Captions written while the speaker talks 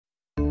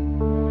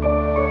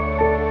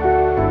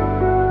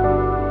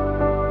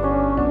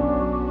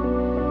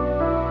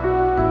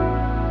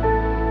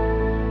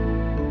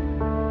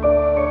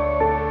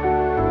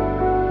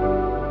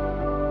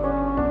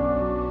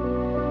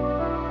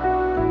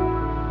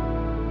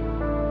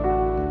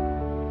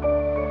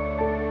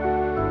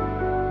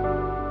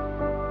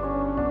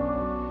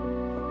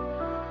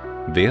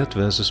Wert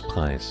versus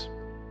Preis.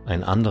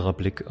 Ein anderer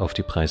Blick auf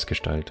die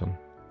Preisgestaltung.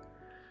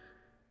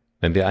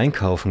 Wenn wir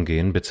einkaufen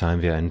gehen,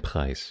 bezahlen wir einen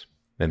Preis.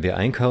 Wenn wir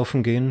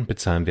einkaufen gehen,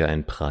 bezahlen wir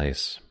einen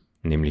Preis,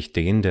 nämlich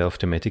den, der auf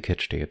dem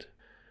Etikett steht.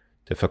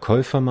 Der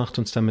Verkäufer macht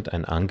uns damit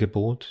ein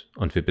Angebot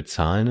und wir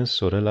bezahlen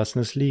es oder lassen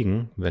es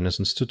liegen, wenn es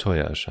uns zu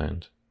teuer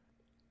erscheint.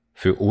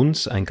 Für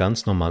uns ein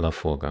ganz normaler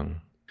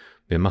Vorgang.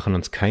 Wir machen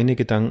uns keine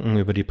Gedanken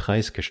über die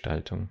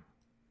Preisgestaltung.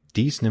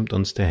 Dies nimmt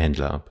uns der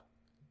Händler ab.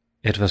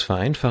 Etwas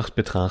vereinfacht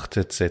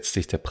betrachtet setzt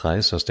sich der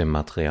Preis aus dem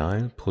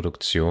Material-,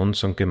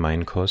 Produktions- und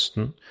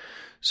Gemeinkosten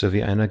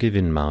sowie einer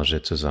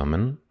Gewinnmarge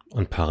zusammen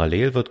und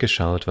parallel wird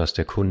geschaut, was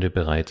der Kunde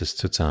bereit ist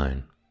zu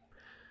zahlen.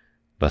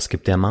 Was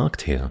gibt der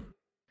Markt her?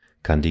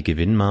 Kann die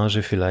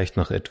Gewinnmarge vielleicht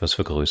noch etwas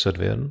vergrößert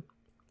werden?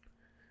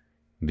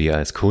 Wir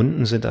als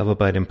Kunden sind aber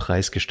bei dem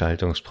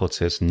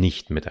Preisgestaltungsprozess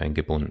nicht mit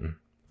eingebunden.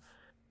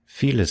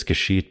 Vieles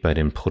geschieht bei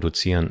den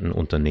produzierenden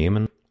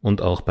Unternehmen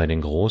und auch bei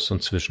den Groß-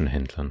 und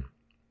Zwischenhändlern.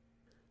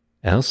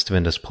 Erst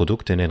wenn das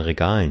Produkt in den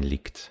Regalen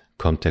liegt,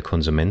 kommt der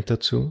Konsument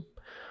dazu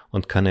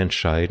und kann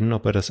entscheiden,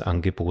 ob er das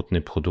angebotene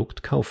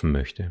Produkt kaufen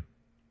möchte.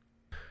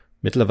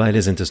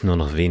 Mittlerweile sind es nur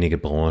noch wenige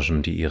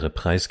Branchen, die ihre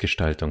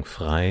Preisgestaltung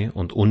frei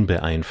und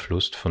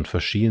unbeeinflusst von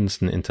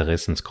verschiedensten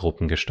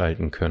Interessensgruppen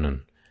gestalten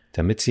können,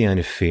 damit sie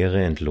eine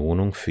faire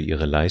Entlohnung für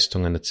ihre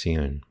Leistungen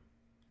erzielen.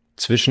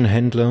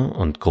 Zwischenhändler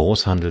und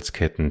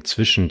Großhandelsketten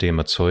zwischen dem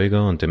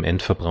Erzeuger und dem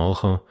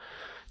Endverbraucher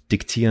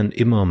diktieren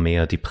immer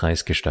mehr die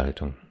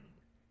Preisgestaltung.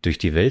 Durch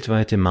die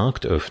weltweite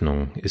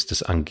Marktöffnung ist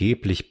es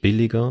angeblich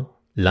billiger,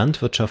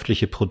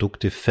 landwirtschaftliche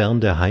Produkte fern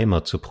der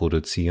Heimat zu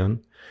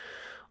produzieren,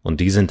 und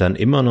die sind dann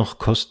immer noch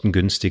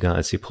kostengünstiger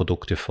als die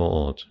Produkte vor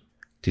Ort.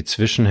 Die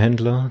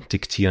Zwischenhändler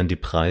diktieren die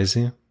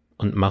Preise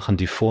und machen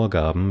die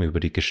Vorgaben über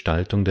die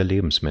Gestaltung der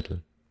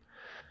Lebensmittel.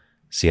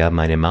 Sie haben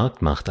eine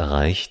Marktmacht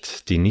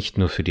erreicht, die nicht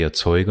nur für die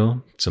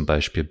Erzeuger, zum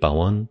Beispiel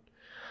Bauern,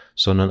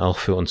 sondern auch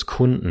für uns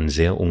Kunden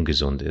sehr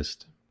ungesund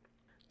ist.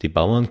 Die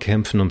Bauern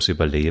kämpfen ums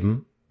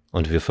Überleben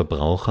und wir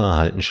Verbraucher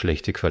erhalten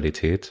schlechte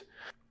Qualität,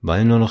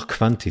 weil nur noch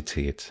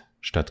Quantität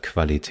statt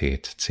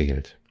Qualität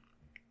zählt.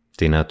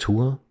 Die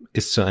Natur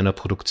ist zu einer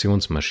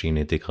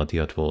Produktionsmaschine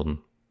degradiert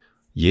worden.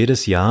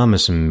 Jedes Jahr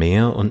müssen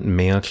mehr und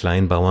mehr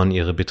Kleinbauern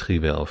ihre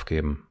Betriebe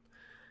aufgeben,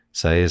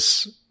 sei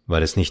es,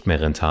 weil es nicht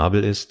mehr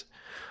rentabel ist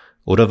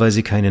oder weil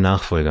sie keine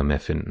Nachfolger mehr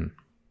finden.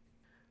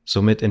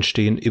 Somit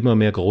entstehen immer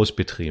mehr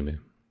Großbetriebe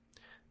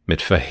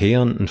mit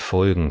verheerenden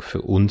Folgen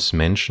für uns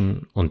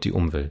Menschen und die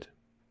Umwelt.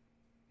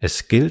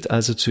 Es gilt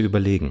also zu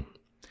überlegen,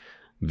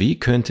 wie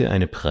könnte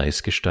eine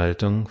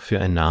Preisgestaltung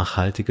für ein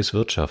nachhaltiges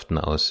Wirtschaften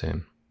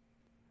aussehen?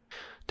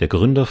 Der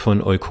Gründer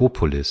von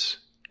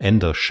Eukopolis,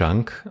 Ender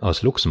Schank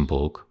aus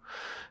Luxemburg,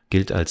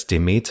 gilt als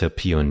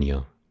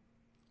Demeter-Pionier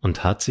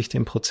und hat sich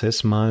den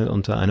Prozess mal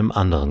unter einem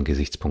anderen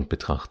Gesichtspunkt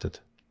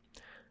betrachtet.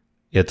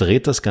 Er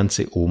dreht das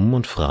Ganze um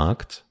und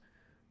fragt,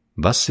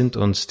 was sind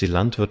uns die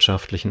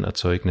landwirtschaftlichen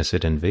Erzeugnisse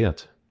denn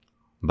wert?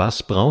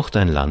 Was braucht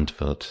ein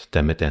Landwirt,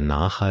 damit er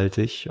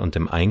nachhaltig und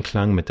im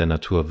Einklang mit der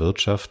Natur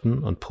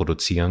wirtschaften und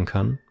produzieren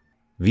kann?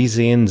 Wie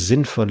sehen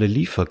sinnvolle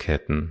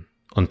Lieferketten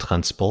und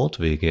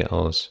Transportwege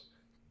aus?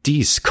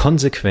 Dies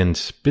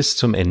konsequent bis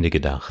zum Ende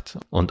gedacht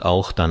und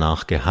auch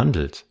danach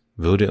gehandelt,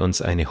 würde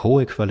uns eine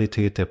hohe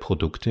Qualität der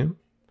Produkte,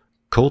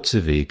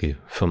 kurze Wege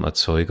vom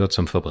Erzeuger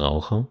zum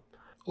Verbraucher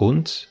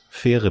und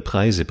faire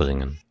Preise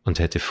bringen und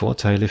hätte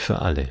Vorteile für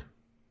alle,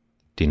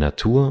 die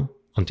Natur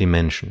und die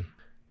Menschen.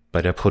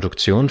 Bei der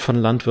Produktion von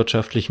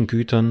landwirtschaftlichen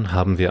Gütern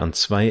haben wir an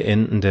zwei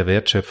Enden der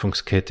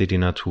Wertschöpfungskette die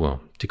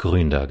Natur, die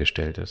grün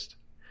dargestellt ist.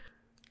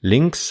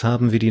 Links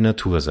haben wir die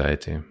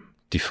Naturseite,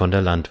 die von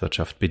der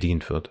Landwirtschaft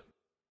bedient wird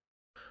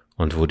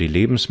und wo die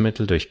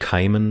Lebensmittel durch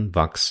Keimen,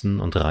 Wachsen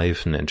und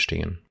Reifen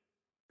entstehen.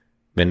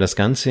 Wenn das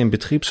Ganze im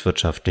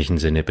betriebswirtschaftlichen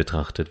Sinne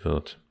betrachtet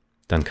wird,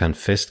 dann kann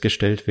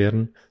festgestellt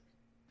werden,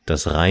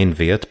 dass rein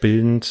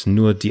wertbildend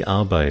nur die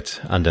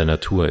Arbeit an der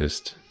Natur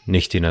ist,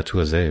 nicht die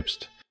Natur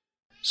selbst.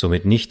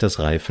 Somit nicht das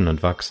Reifen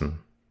und Wachsen.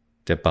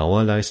 Der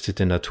Bauer leistet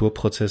den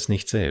Naturprozess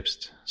nicht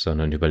selbst,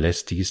 sondern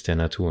überlässt dies der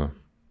Natur.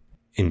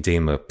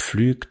 Indem er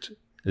pflügt,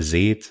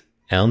 sät,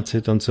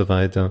 erntet und so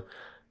weiter,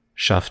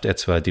 schafft er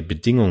zwar die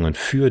Bedingungen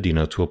für die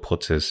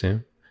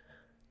Naturprozesse,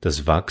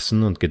 das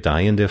Wachsen und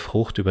Gedeihen der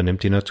Frucht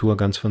übernimmt die Natur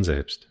ganz von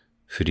selbst.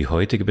 Für die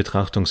heutige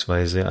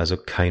Betrachtungsweise also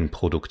kein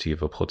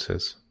produktiver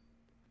Prozess.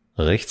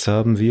 Rechts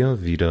haben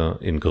wir, wieder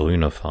in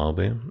grüner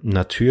Farbe,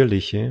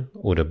 natürliche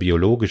oder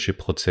biologische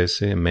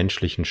Prozesse im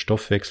menschlichen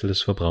Stoffwechsel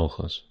des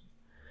Verbrauchers.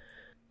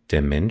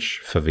 Der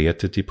Mensch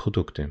verwertet die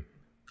Produkte.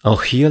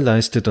 Auch hier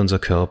leistet unser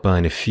Körper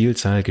eine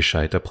Vielzahl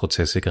gescheiter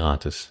Prozesse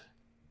gratis.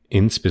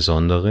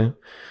 Insbesondere,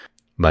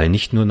 weil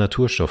nicht nur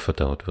Naturstoff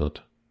verdaut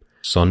wird,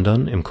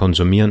 sondern im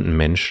konsumierenden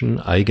Menschen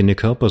eigene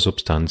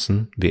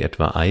Körpersubstanzen wie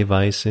etwa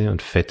Eiweiße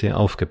und Fette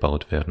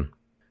aufgebaut werden.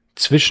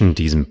 Zwischen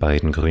diesen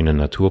beiden grünen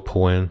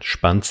Naturpolen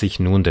spannt sich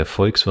nun der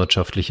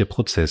volkswirtschaftliche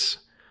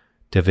Prozess,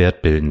 der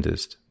wertbildend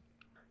ist.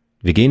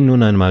 Wir gehen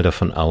nun einmal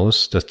davon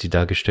aus, dass die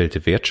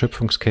dargestellte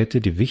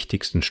Wertschöpfungskette die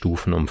wichtigsten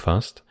Stufen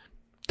umfasst,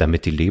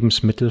 damit die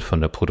Lebensmittel von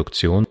der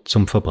Produktion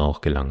zum Verbrauch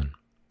gelangen.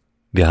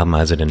 Wir haben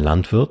also den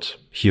Landwirt,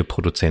 hier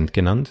Produzent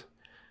genannt,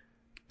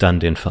 dann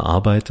den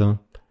Verarbeiter,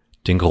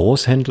 den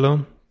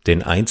Großhändler,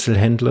 den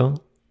Einzelhändler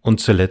und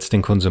zuletzt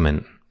den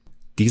Konsumenten.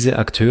 Diese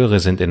Akteure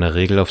sind in der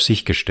Regel auf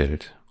sich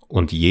gestellt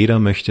und jeder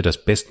möchte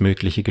das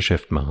bestmögliche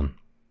Geschäft machen.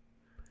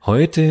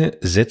 Heute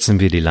setzen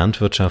wir die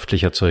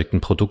landwirtschaftlich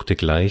erzeugten Produkte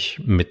gleich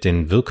mit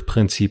den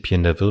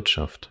Wirkprinzipien der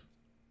Wirtschaft,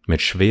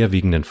 mit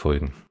schwerwiegenden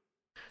Folgen.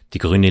 Die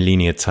grüne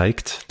Linie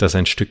zeigt, dass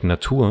ein Stück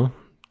Natur,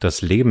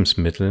 dass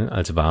Lebensmittel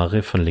als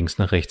Ware von links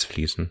nach rechts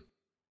fließen.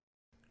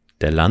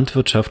 Der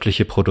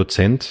landwirtschaftliche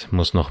Produzent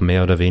muss noch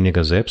mehr oder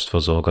weniger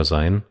Selbstversorger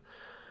sein,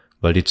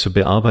 weil die zu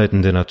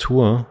bearbeitende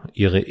Natur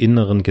ihre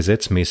inneren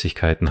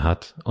Gesetzmäßigkeiten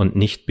hat und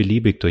nicht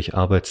beliebig durch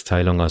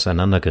Arbeitsteilung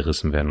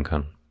auseinandergerissen werden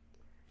kann.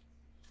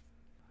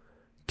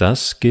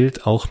 Das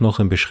gilt auch noch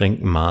in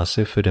beschränktem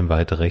Maße für den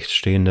weiter rechts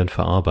stehenden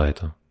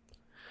Verarbeiter.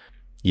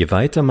 Je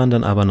weiter man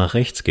dann aber nach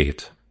rechts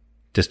geht,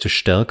 desto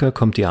stärker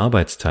kommt die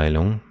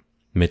Arbeitsteilung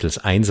mittels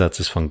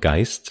Einsatzes von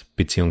Geist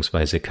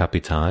bzw.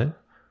 Kapital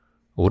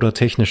oder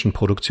technischen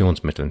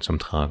Produktionsmitteln zum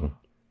Tragen.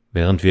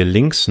 Während wir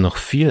links noch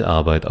viel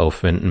Arbeit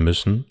aufwenden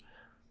müssen,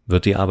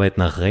 wird die Arbeit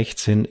nach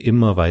rechts hin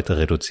immer weiter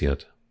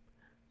reduziert.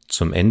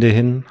 Zum Ende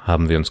hin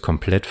haben wir uns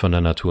komplett von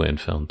der Natur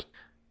entfernt.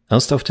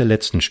 Erst auf der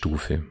letzten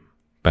Stufe,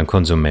 beim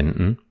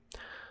Konsumenten,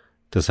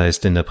 das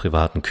heißt in der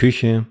privaten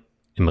Küche,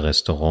 im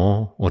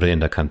Restaurant oder in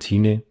der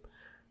Kantine,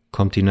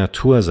 kommt die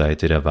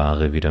Naturseite der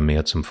Ware wieder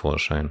mehr zum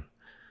Vorschein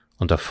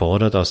und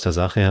erfordert aus der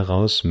Sache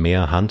heraus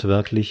mehr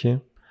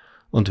handwerkliche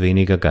und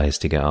weniger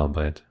geistige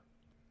Arbeit.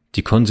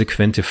 Die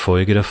konsequente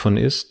Folge davon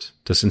ist,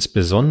 dass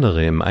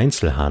insbesondere im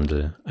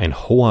Einzelhandel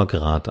ein hoher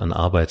Grad an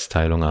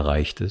Arbeitsteilung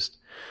erreicht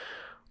ist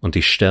und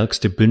die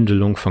stärkste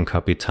Bündelung von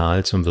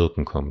Kapital zum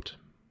Wirken kommt.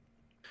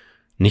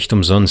 Nicht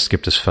umsonst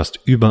gibt es fast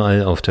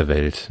überall auf der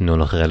Welt nur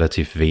noch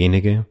relativ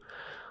wenige,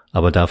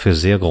 aber dafür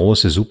sehr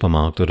große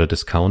Supermarkt- oder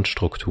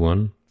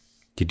Discount-Strukturen,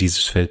 die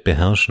dieses Feld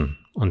beherrschen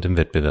und im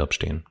Wettbewerb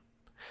stehen.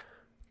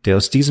 Der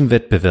aus diesem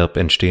Wettbewerb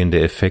entstehende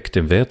Effekt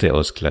im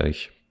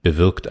Werteausgleich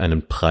bewirkt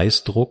einen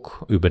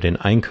Preisdruck über den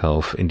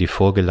Einkauf in die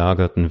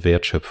vorgelagerten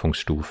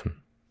Wertschöpfungsstufen.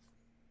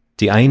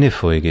 Die eine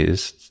Folge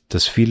ist,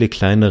 dass viele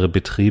kleinere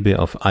Betriebe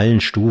auf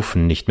allen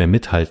Stufen nicht mehr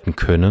mithalten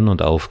können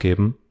und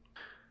aufgeben.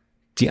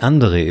 Die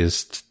andere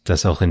ist,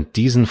 dass auch in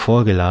diesen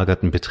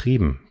vorgelagerten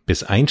Betrieben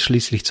bis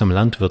einschließlich zum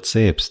Landwirt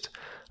selbst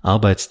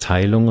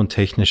Arbeitsteilung und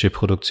technische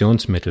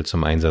Produktionsmittel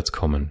zum Einsatz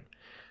kommen,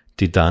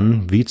 die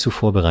dann, wie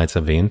zuvor bereits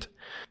erwähnt,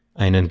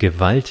 einen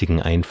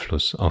gewaltigen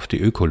Einfluss auf die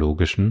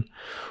ökologischen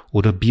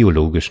oder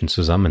biologischen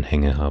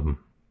Zusammenhänge haben.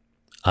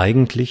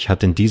 Eigentlich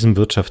hat in diesem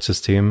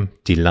Wirtschaftssystem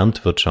die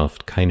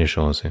Landwirtschaft keine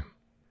Chance.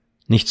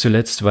 Nicht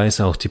zuletzt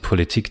weiß auch die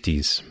Politik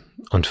dies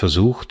und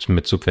versucht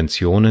mit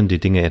Subventionen die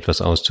Dinge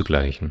etwas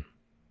auszugleichen.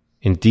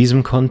 In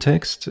diesem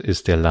Kontext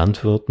ist der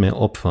Landwirt mehr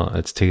Opfer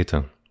als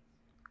Täter.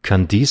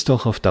 Kann dies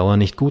doch auf Dauer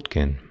nicht gut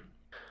gehen.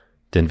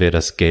 Denn wer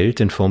das Geld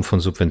in Form von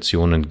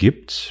Subventionen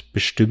gibt,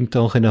 bestimmt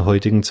auch in der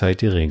heutigen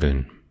Zeit die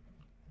Regeln.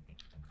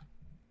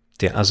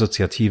 Der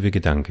assoziative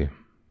Gedanke.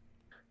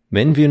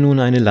 Wenn wir nun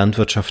eine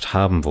Landwirtschaft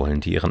haben wollen,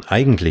 die ihren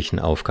eigentlichen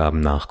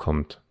Aufgaben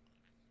nachkommt,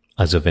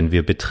 also wenn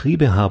wir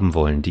Betriebe haben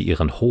wollen, die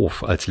ihren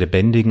Hof als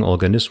lebendigen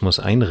Organismus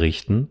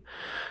einrichten,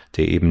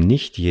 der eben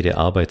nicht jede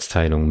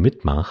Arbeitsteilung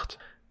mitmacht,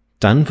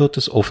 dann wird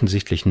es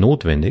offensichtlich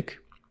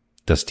notwendig,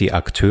 dass die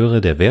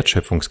Akteure der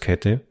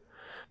Wertschöpfungskette,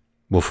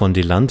 wovon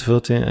die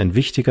Landwirte ein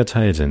wichtiger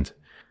Teil sind,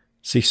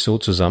 sich so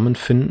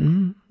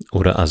zusammenfinden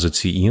oder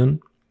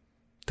assoziieren,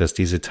 dass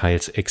diese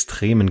teils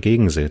extremen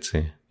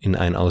Gegensätze in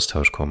einen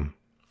Austausch kommen.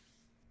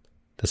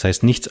 Das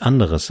heißt nichts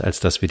anderes, als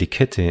dass wir die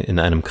Kette in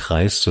einem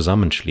Kreis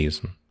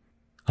zusammenschließen,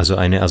 also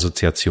eine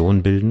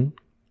Assoziation bilden,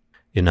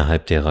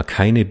 innerhalb derer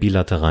keine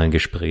bilateralen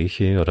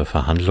Gespräche oder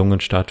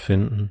Verhandlungen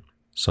stattfinden,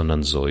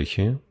 sondern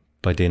solche,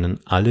 bei denen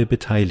alle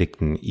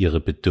Beteiligten ihre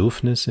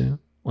Bedürfnisse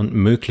und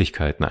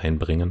Möglichkeiten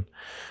einbringen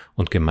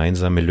und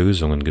gemeinsame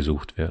Lösungen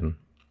gesucht werden.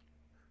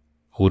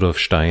 Rudolf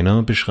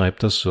Steiner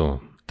beschreibt das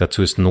so: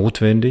 Dazu ist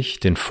notwendig,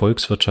 den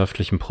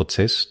volkswirtschaftlichen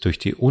Prozess durch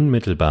die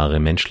unmittelbare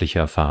menschliche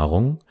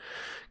Erfahrung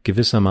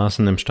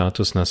gewissermaßen im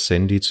Status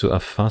nascendi zu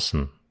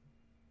erfassen,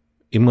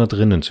 immer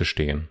drinnen zu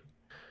stehen.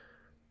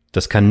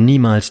 Das kann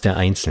niemals der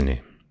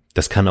Einzelne,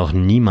 das kann auch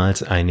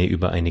niemals eine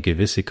über eine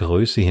gewisse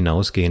Größe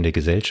hinausgehende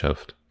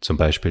Gesellschaft, zum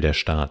Beispiel der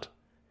Staat.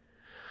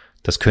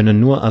 Das können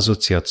nur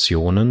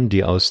Assoziationen,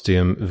 die aus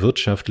dem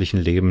wirtschaftlichen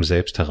Leben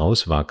selbst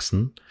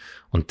herauswachsen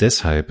und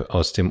deshalb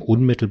aus dem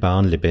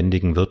unmittelbaren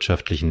lebendigen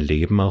wirtschaftlichen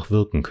Leben auch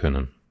wirken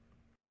können.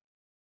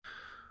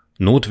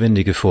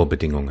 Notwendige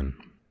Vorbedingungen.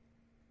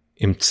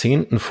 Im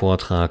 10.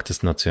 Vortrag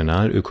des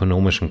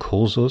Nationalökonomischen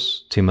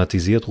Kursus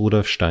thematisiert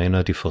Rudolf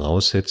Steiner die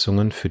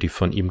Voraussetzungen für die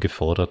von ihm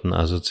geforderten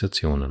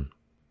Assoziationen.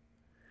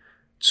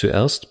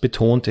 Zuerst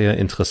betont er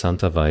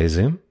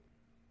interessanterweise,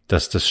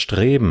 dass das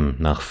Streben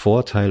nach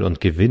Vorteil und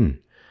Gewinn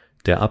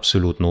der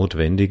absolut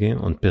notwendige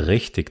und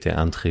berechtigte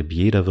Antrieb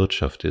jeder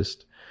Wirtschaft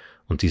ist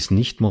und dies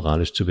nicht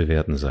moralisch zu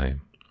bewerten sei.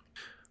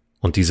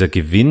 Und dieser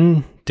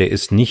Gewinn, der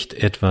ist nicht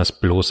etwas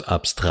bloß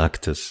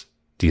Abstraktes,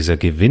 Dieser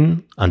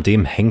Gewinn, an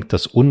dem hängt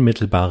das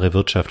unmittelbare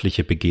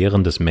wirtschaftliche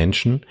Begehren des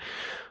Menschen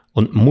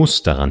und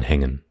muss daran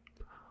hängen,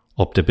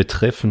 ob der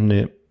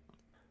betreffende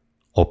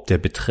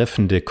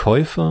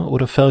Käufer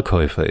oder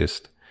Verkäufer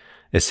ist.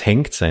 Es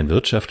hängt sein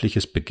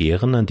wirtschaftliches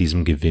Begehren an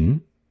diesem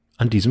Gewinn,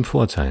 an diesem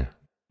Vorteil.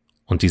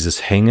 Und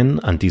dieses Hängen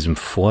an diesem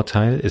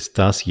Vorteil ist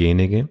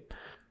dasjenige,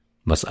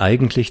 was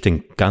eigentlich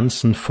den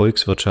ganzen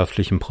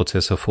volkswirtschaftlichen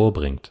Prozess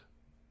hervorbringt,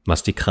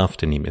 was die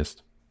Kraft in ihm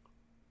ist.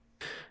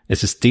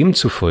 Es ist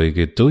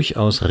demzufolge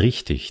durchaus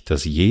richtig,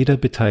 dass jeder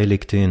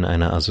Beteiligte in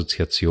einer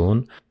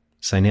Assoziation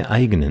seine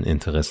eigenen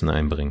Interessen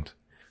einbringt.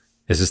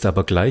 Es ist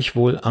aber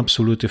gleichwohl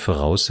absolute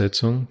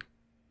Voraussetzung,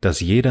 dass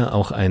jeder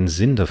auch einen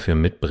Sinn dafür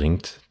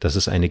mitbringt, dass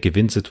es eine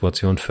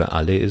Gewinnsituation für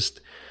alle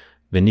ist,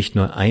 wenn nicht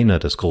nur einer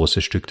das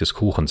große Stück des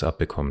Kuchens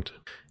abbekommt.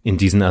 In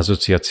diesen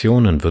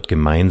Assoziationen wird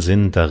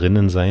Gemeinsinn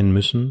darinnen sein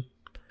müssen,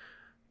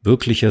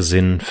 wirklicher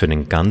Sinn für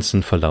den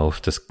ganzen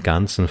Verlauf des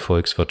ganzen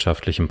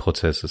volkswirtschaftlichen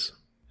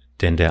Prozesses.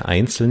 Denn der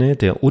Einzelne,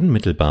 der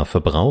unmittelbar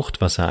verbraucht,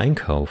 was er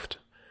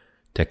einkauft,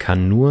 der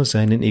kann nur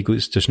seinen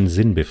egoistischen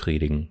Sinn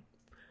befriedigen.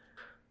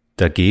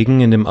 Dagegen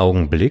in dem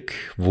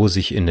Augenblick, wo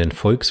sich in den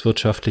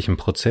volkswirtschaftlichen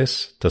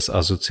Prozess das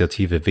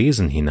assoziative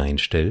Wesen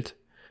hineinstellt,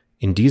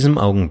 in diesem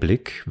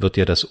Augenblick wird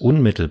ja das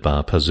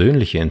unmittelbar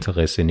persönliche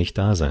Interesse nicht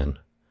da sein,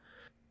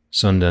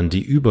 sondern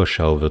die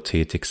Überschau wird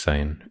tätig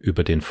sein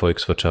über den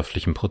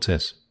volkswirtschaftlichen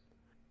Prozess.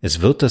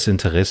 Es wird das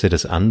Interesse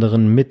des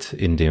anderen mit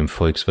in dem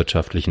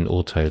volkswirtschaftlichen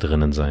Urteil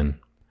drinnen sein.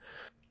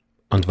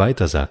 Und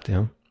weiter sagt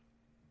er,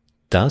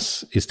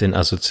 das ist in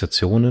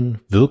Assoziationen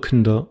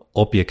wirkender,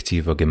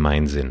 objektiver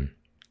Gemeinsinn.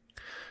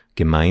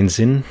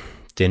 Gemeinsinn,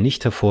 der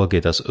nicht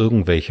hervorgeht aus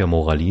irgendwelcher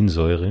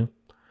Moralinsäure,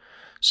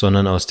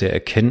 sondern aus der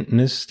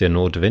Erkenntnis der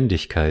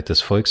Notwendigkeit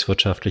des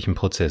volkswirtschaftlichen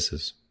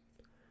Prozesses.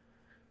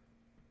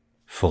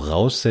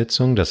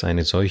 Voraussetzung, dass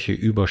eine solche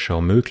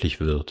Überschau möglich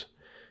wird,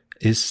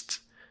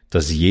 ist,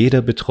 dass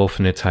jeder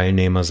betroffene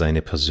Teilnehmer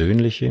seine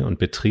persönliche und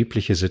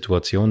betriebliche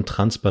Situation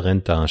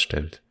transparent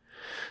darstellt,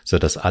 so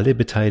dass alle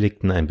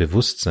Beteiligten ein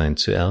Bewusstsein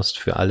zuerst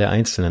für alle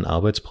einzelnen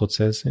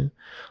Arbeitsprozesse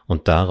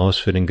und daraus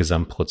für den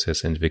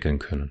Gesamtprozess entwickeln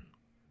können.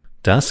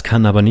 Das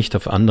kann aber nicht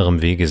auf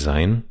anderem Wege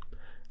sein,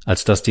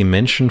 als dass die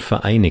Menschen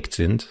vereinigt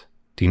sind,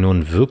 die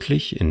nun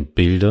wirklich in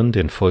Bildern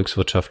den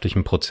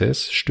volkswirtschaftlichen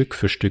Prozess Stück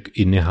für Stück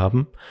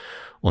innehaben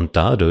und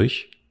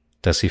dadurch,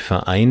 dass sie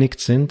vereinigt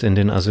sind in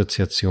den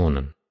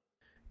Assoziationen,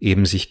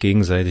 eben sich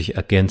gegenseitig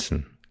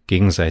ergänzen,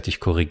 gegenseitig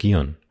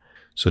korrigieren,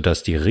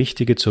 sodass die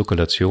richtige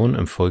Zirkulation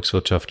im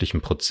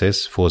volkswirtschaftlichen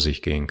Prozess vor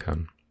sich gehen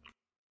kann.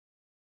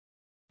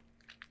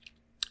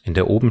 In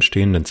der oben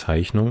stehenden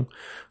Zeichnung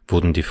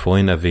wurden die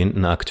vorhin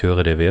erwähnten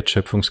Akteure der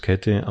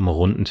Wertschöpfungskette am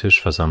runden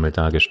Tisch versammelt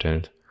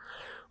dargestellt.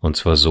 Und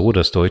zwar so,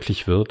 dass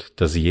deutlich wird,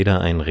 dass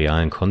jeder einen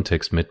realen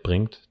Kontext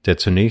mitbringt, der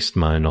zunächst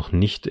mal noch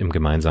nicht im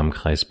gemeinsamen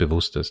Kreis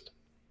bewusst ist.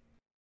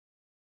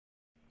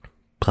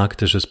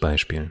 Praktisches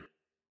Beispiel.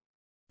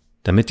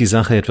 Damit die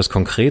Sache etwas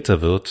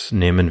konkreter wird,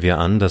 nehmen wir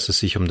an, dass es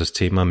sich um das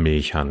Thema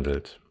Milch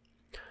handelt.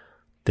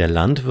 Der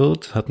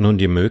Landwirt hat nun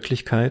die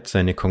Möglichkeit,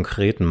 seine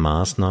konkreten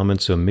Maßnahmen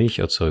zur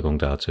Milcherzeugung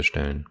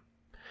darzustellen.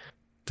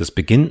 Das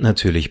beginnt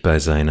natürlich bei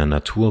seiner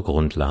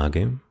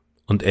Naturgrundlage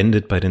und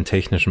endet bei den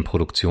technischen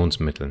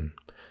Produktionsmitteln,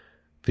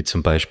 wie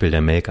zum Beispiel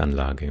der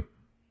Melkanlage.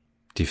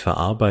 Die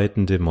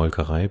verarbeitende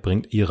Molkerei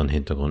bringt ihren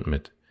Hintergrund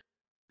mit.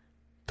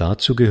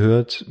 Dazu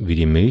gehört, wie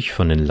die Milch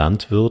von den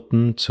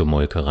Landwirten zur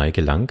Molkerei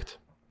gelangt,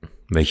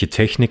 welche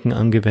Techniken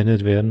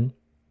angewendet werden,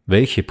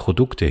 welche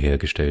Produkte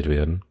hergestellt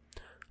werden,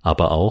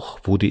 aber auch,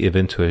 wo die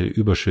eventuell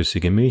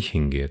überschüssige Milch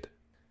hingeht.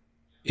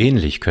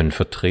 Ähnlich können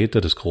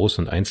Vertreter des Groß-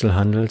 und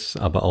Einzelhandels,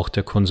 aber auch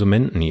der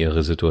Konsumenten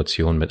ihre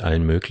Situation mit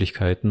allen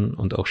Möglichkeiten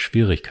und auch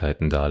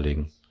Schwierigkeiten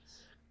darlegen.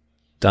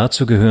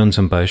 Dazu gehören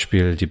zum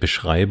Beispiel die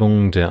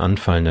Beschreibung der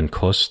anfallenden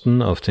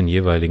Kosten auf den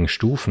jeweiligen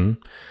Stufen,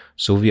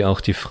 sowie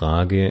auch die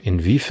Frage,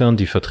 inwiefern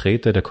die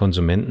Vertreter der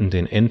Konsumenten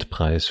den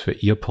Endpreis für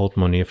ihr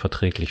Portemonnaie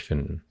verträglich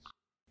finden.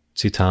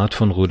 Zitat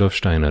von Rudolf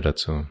Steiner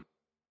dazu.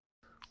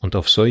 Und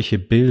auf solche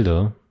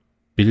Bilder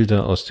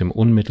aus dem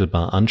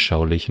unmittelbar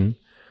Anschaulichen,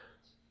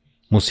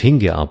 muss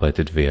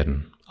hingearbeitet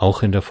werden,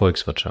 auch in der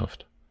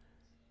Volkswirtschaft.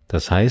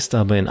 Das heißt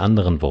aber in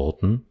anderen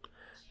Worten,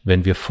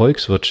 wenn wir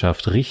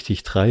Volkswirtschaft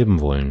richtig treiben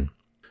wollen,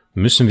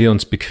 müssen wir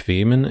uns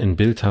bequemen, in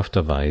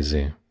bildhafter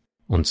Weise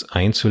uns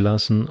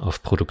einzulassen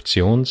auf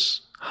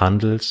Produktions-,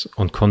 Handels-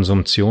 und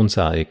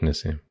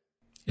Konsumptionsereignisse.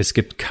 Es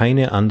gibt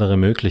keine andere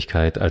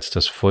Möglichkeit, als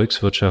das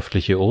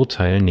volkswirtschaftliche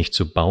Urteil nicht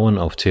zu bauen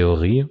auf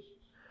Theorie,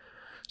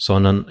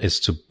 sondern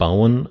es zu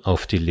bauen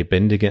auf die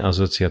lebendige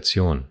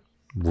Assoziation,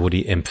 wo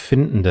die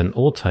empfindenden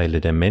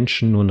Urteile der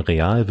Menschen nun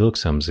real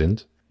wirksam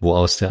sind, wo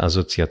aus der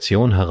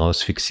Assoziation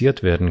heraus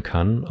fixiert werden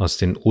kann, aus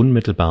den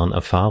unmittelbaren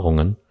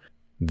Erfahrungen,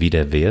 wie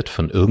der Wert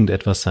von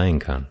irgendetwas sein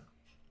kann.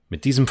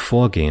 Mit diesem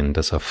Vorgehen,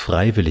 das auf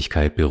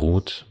Freiwilligkeit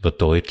beruht,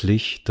 wird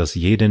deutlich, dass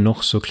jede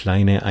noch so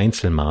kleine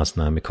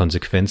Einzelmaßnahme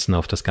Konsequenzen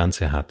auf das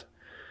Ganze hat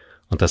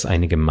und dass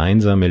eine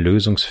gemeinsame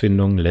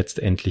Lösungsfindung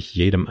letztendlich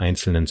jedem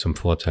Einzelnen zum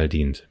Vorteil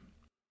dient.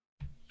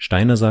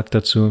 Steiner sagt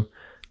dazu,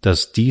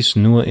 dass dies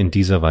nur in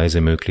dieser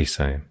Weise möglich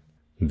sei,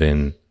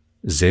 wenn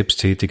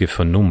selbsttätige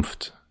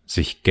Vernunft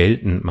sich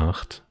geltend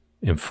macht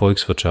im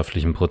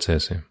volkswirtschaftlichen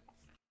Prozesse.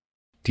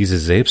 Diese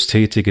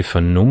selbsttätige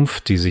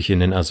Vernunft, die sich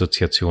in den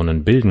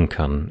Assoziationen bilden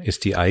kann,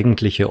 ist die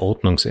eigentliche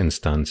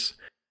Ordnungsinstanz,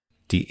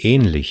 die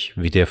ähnlich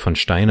wie der von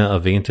Steiner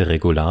erwähnte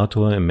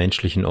Regulator im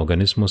menschlichen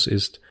Organismus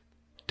ist,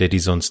 der die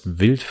sonst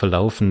wild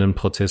verlaufenden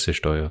Prozesse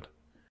steuert.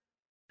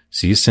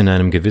 Sie ist in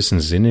einem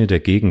gewissen Sinne der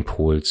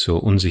Gegenpol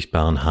zur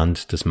unsichtbaren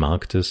Hand des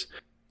Marktes,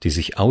 die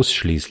sich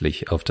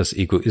ausschließlich auf das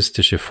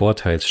egoistische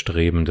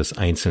Vorteilsstreben des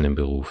Einzelnen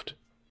beruft.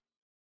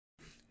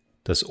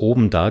 Das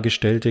oben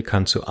Dargestellte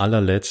kann zu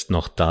allerletzt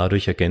noch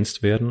dadurch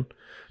ergänzt werden,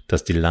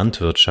 dass die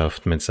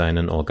Landwirtschaft mit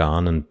seinen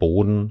Organen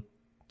Boden,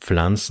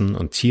 Pflanzen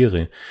und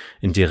Tiere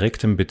in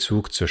direktem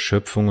Bezug zur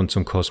Schöpfung und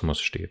zum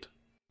Kosmos steht.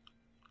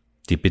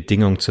 Die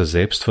Bedingung zur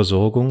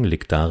Selbstversorgung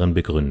liegt darin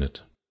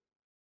begründet.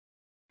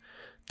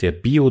 Der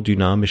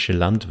biodynamische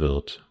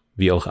Landwirt,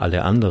 wie auch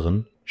alle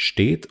anderen,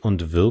 steht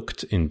und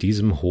wirkt in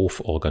diesem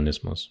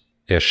Hoforganismus.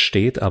 Er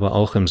steht aber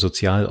auch im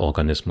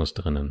Sozialorganismus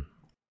drinnen.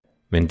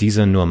 Wenn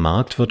dieser nur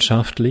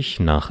marktwirtschaftlich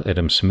nach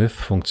Adam Smith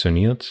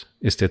funktioniert,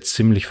 ist er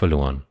ziemlich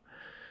verloren.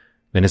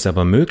 Wenn es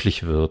aber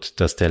möglich wird,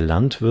 dass der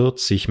Landwirt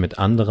sich mit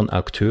anderen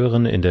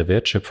Akteuren in der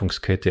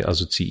Wertschöpfungskette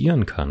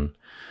assoziieren kann,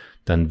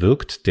 dann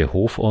wirkt der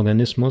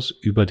Hoforganismus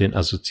über den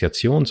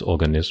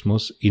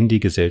Assoziationsorganismus in die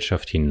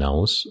Gesellschaft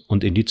hinaus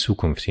und in die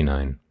Zukunft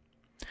hinein.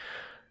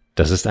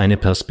 Das ist eine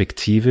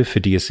Perspektive,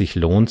 für die es sich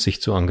lohnt,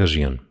 sich zu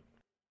engagieren.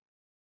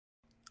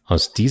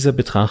 Aus dieser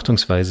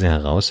Betrachtungsweise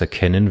heraus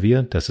erkennen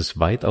wir, dass es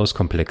weitaus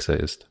komplexer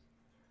ist.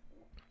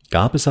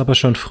 Gab es aber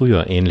schon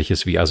früher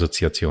Ähnliches wie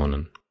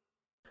Assoziationen.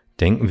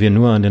 Denken wir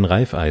nur an den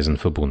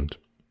Reifeisenverbund.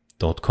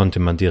 Dort konnte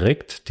man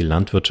direkt die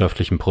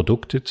landwirtschaftlichen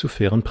Produkte zu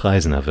fairen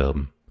Preisen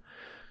erwerben.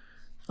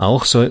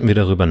 Auch sollten wir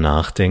darüber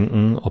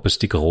nachdenken, ob es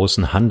die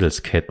großen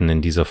Handelsketten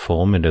in dieser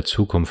Form in der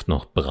Zukunft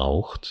noch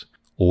braucht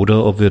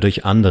oder ob wir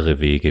durch andere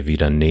Wege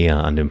wieder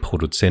näher an den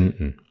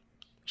Produzenten,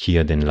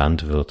 hier den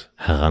Landwirt,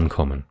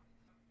 herankommen.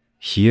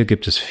 Hier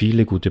gibt es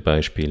viele gute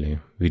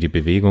Beispiele, wie die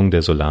Bewegung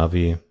der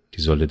Solawi,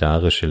 die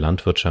solidarische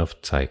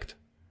Landwirtschaft, zeigt.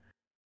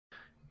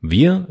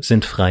 Wir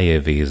sind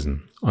freie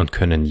Wesen und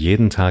können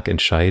jeden Tag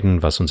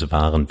entscheiden, was uns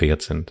Waren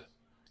wert sind.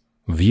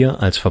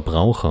 Wir als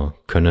Verbraucher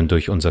können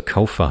durch unser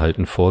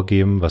Kaufverhalten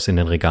vorgeben, was in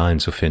den Regalen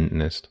zu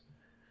finden ist.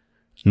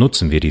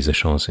 Nutzen wir diese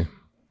Chance.